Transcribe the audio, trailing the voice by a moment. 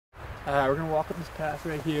We're gonna walk up this path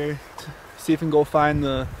right here to see if we can go find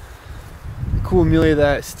the cool muley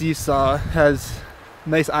that Steve saw. Has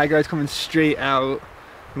nice eye guards coming straight out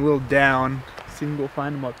and a little down. See if we can go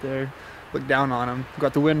find him up there. Look down on him.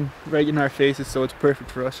 Got the wind right in our faces, so it's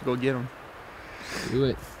perfect for us to go get him. Do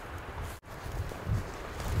it.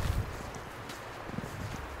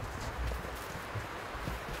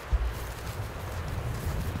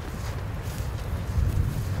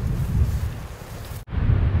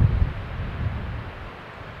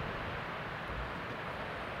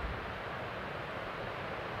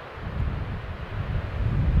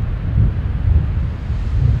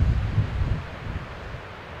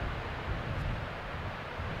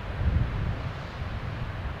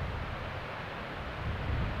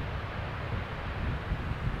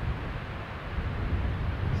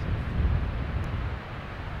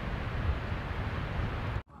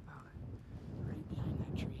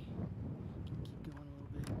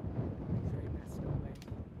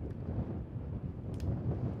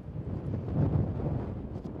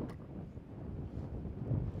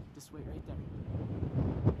 Just wait right there.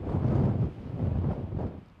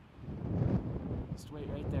 Just wait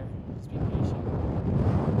right there. Just be patient.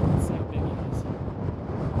 Let's see how big he is.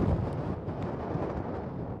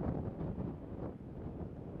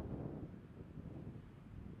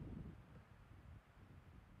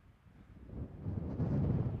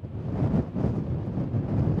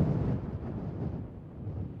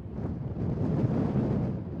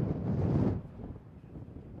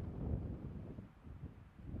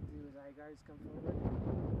 Guys, come forward.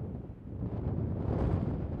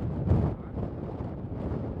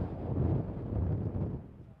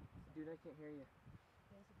 Dude, I can't hear you.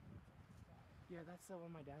 Yeah, that's the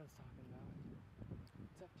one my dad was talking about.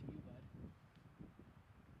 It's up to you, bud.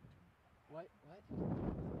 What? What?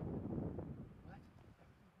 What?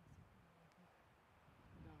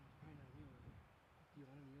 No, probably not a muley. Do you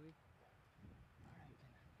want a muley? Alright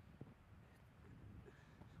then.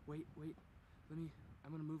 Wait.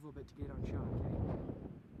 I'm gonna move a little bit to get on shot, okay?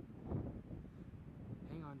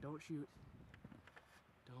 Hang on, don't shoot.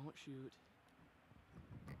 Don't shoot.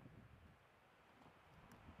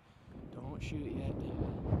 Don't shoot yet, David.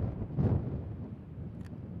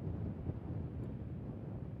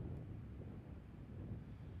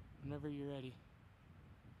 Whenever you're ready.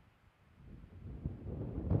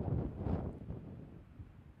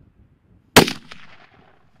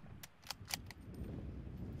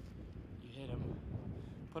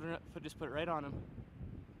 Just put it right on him.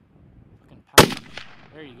 Fucking pound.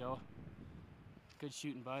 There you go. Good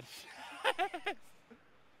shooting, bud.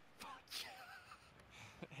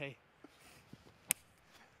 Hey.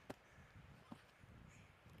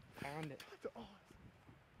 Pound it.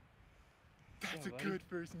 That's a good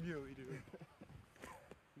first muley, dude.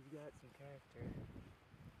 You've got some character.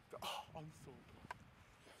 Oh, I'm so.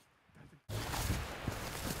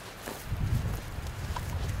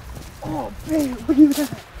 Oh, babe, look at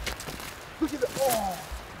that. Look at that. Oh,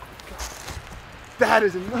 God. That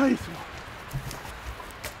is a nice one.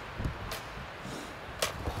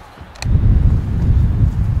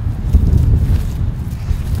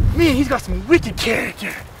 Man, he's got some wicked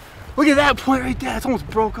character. Look at that point right there. It's almost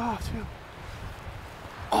broke off, too.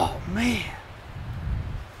 Oh, man.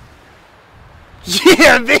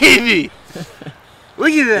 Yeah, baby.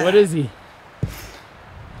 Look at that. What is he?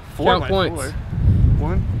 4 points. 4.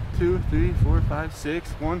 1, 2, 3, 4, 5, 6.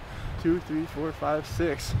 1, 2, 3, 4, 5,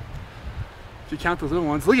 6. If you count those little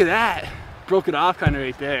ones, look at that. Broke it off kind of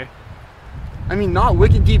right there. I mean, not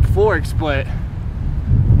wicked deep forks, but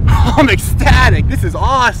I'm ecstatic. This is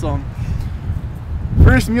awesome.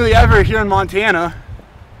 First muley ever here in Montana.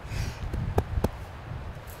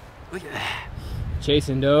 Look at that.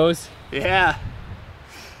 Chasing does. Yeah.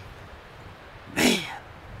 Man.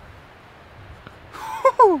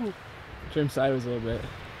 Woo. Trim sideways a little bit.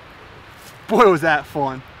 Boy, was that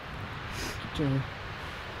fun. Turn.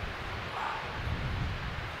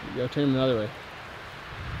 Go turn him the other way.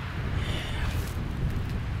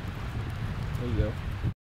 There you go.